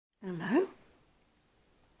Hello.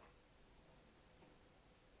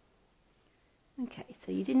 Okay,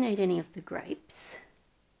 so you didn't eat any of the grapes.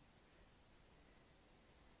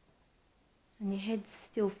 And your head's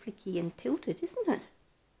still flicky and tilted, isn't it?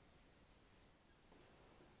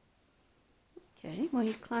 Okay, well,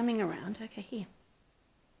 you're climbing around. Okay, here.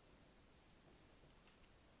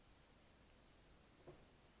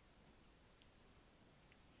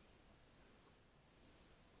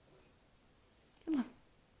 Come on.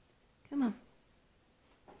 Come on.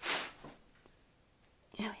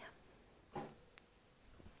 Here we are.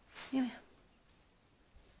 Here we are.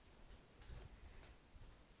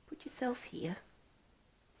 Put yourself here.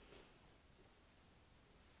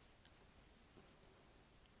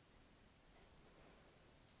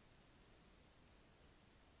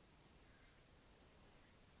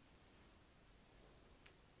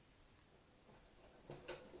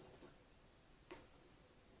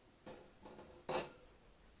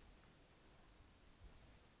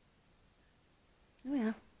 Here we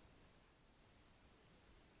are.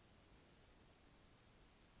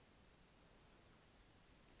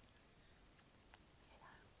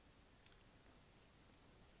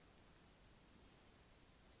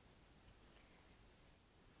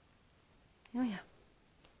 Here we are.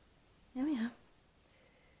 Here we are.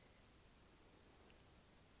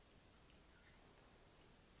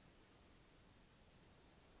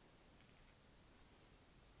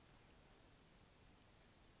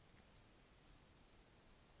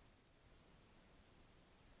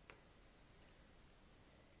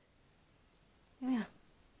 Here we are.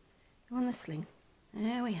 Go on the sling.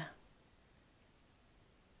 There we are.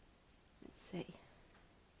 Let's see.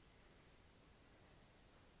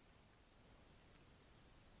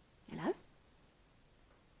 Hello?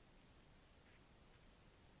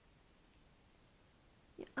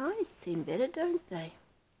 Your eyes seem better, don't they?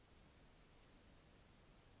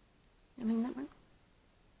 I mean that one.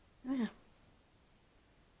 Oh yeah.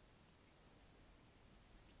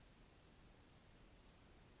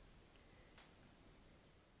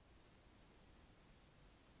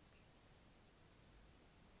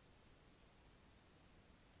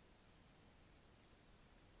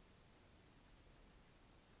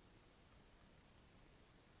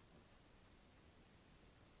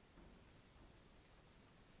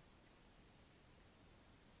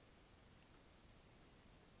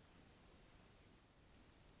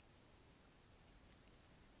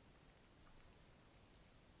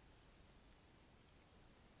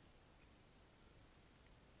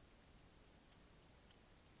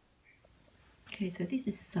 Okay, so this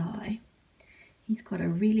is Sai. He's got a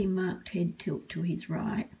really marked head tilt to his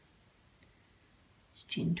right. His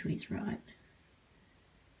chin to his right.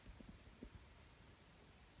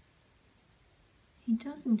 He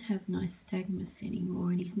doesn't have nystagmus anymore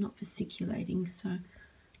and he's not fasciculating, so I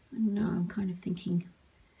don't know, I'm kind of thinking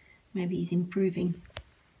maybe he's improving.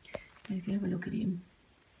 But if you have a look at him,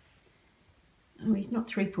 oh, he's not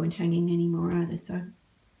 3-point hanging anymore either, so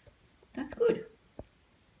that's good.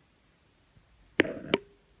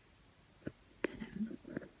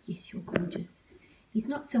 Yes, you're gorgeous. He's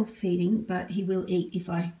not self-feeding, but he will eat if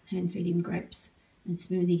I hand feed him grapes and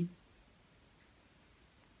smoothie.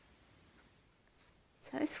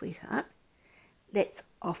 So, sweetheart, let's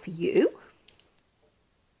offer you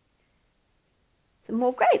some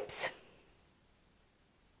more grapes.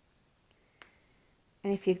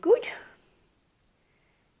 And if you're good,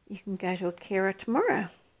 you can go to a carer tomorrow.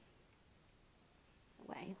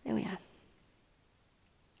 Away, there we are.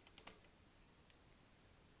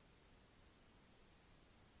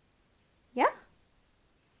 Yeah?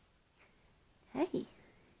 Hey,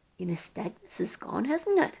 your nystagmus is gone,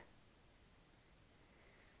 hasn't it?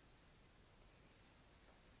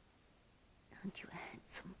 Aren't you a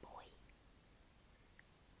handsome boy?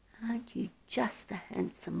 Aren't you just a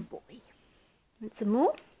handsome boy? Want some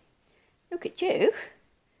more? Look at you.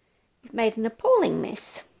 You've made an appalling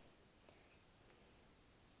mess.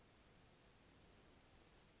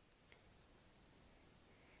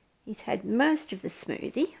 He's had most of the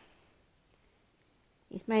smoothie.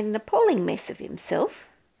 He's made an appalling mess of himself.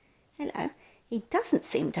 Hello. He doesn't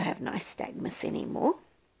seem to have nystagmus anymore.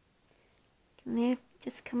 Can they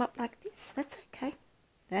just come up like this? That's okay.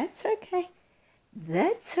 That's okay.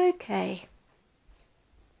 That's okay.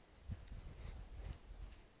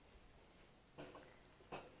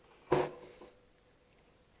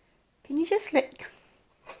 Can you just let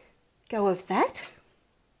go of that?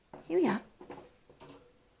 Here we are.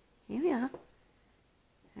 Here we are.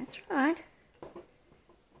 That's right.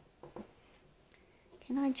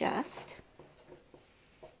 Can I just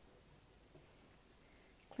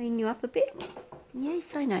clean you up a bit?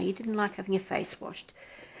 Yes, I know you didn't like having your face washed.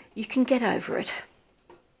 You can get over it.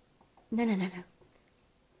 No, no, no, no.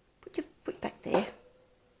 Put your foot back there.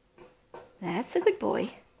 That's a good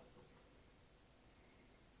boy.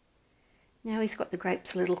 Now he's got the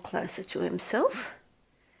grapes a little closer to himself.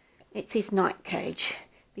 It's his night cage.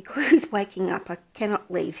 Because he's waking up, I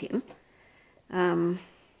cannot leave him.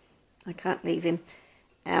 I can't leave him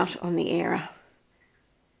out on the air.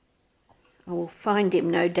 I will find him,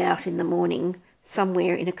 no doubt, in the morning,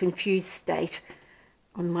 somewhere in a confused state,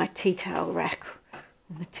 on my tea towel rack,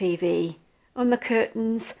 on the TV, on the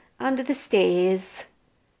curtains, under the stairs,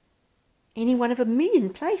 any one of a million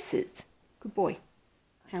places. Good boy.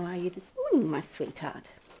 How are you this morning, my sweetheart?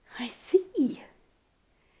 I see.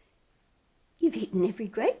 You've eaten every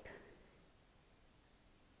grape.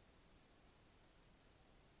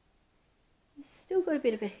 You've still got a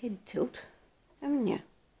bit of a head tilt, haven't you?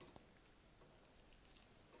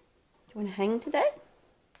 Do you want to hang today?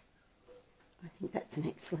 I think that's an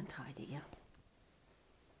excellent idea.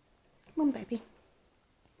 Come on, baby.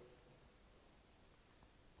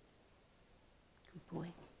 Good boy.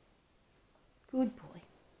 Good boy.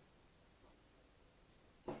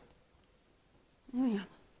 There we are.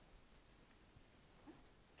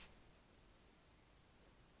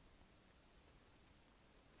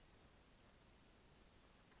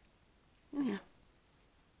 There we are.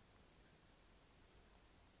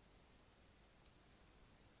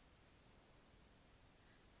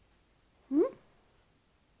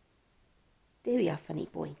 There we are, funny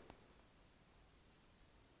boy.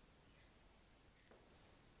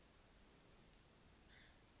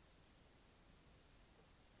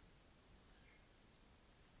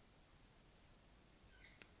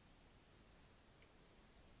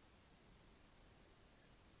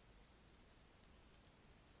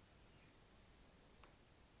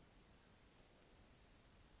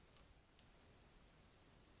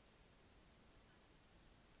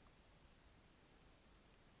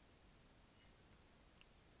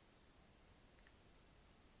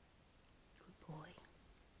 Boy.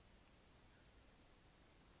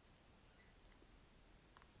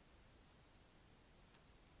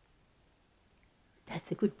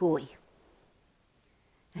 That's a good boy.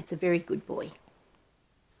 That's a very good boy.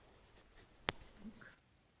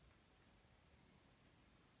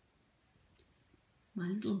 My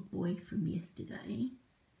little boy from yesterday,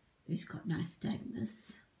 who's got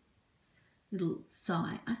nystagmus, little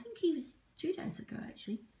Sigh, I think he was 2 days ago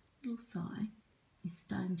actually, little Sigh is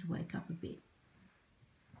starting to wake up a bit.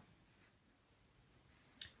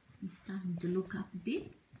 He's starting to look up a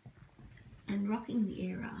bit and rocking the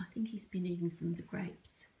air. I think he's been eating some of the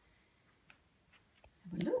grapes.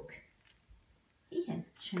 Have a look. He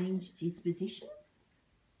has changed his position.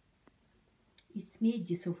 You smeared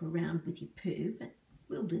yourself around with your poo, but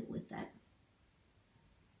we'll deal with that.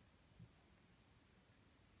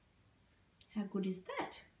 How good is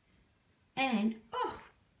that? And, oh,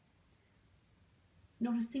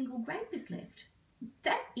 not a single grape is left.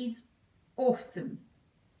 That is awesome.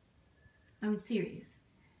 I'm serious.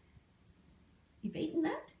 You've eaten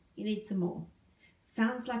that? You need some more.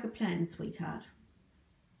 Sounds like a plan, sweetheart.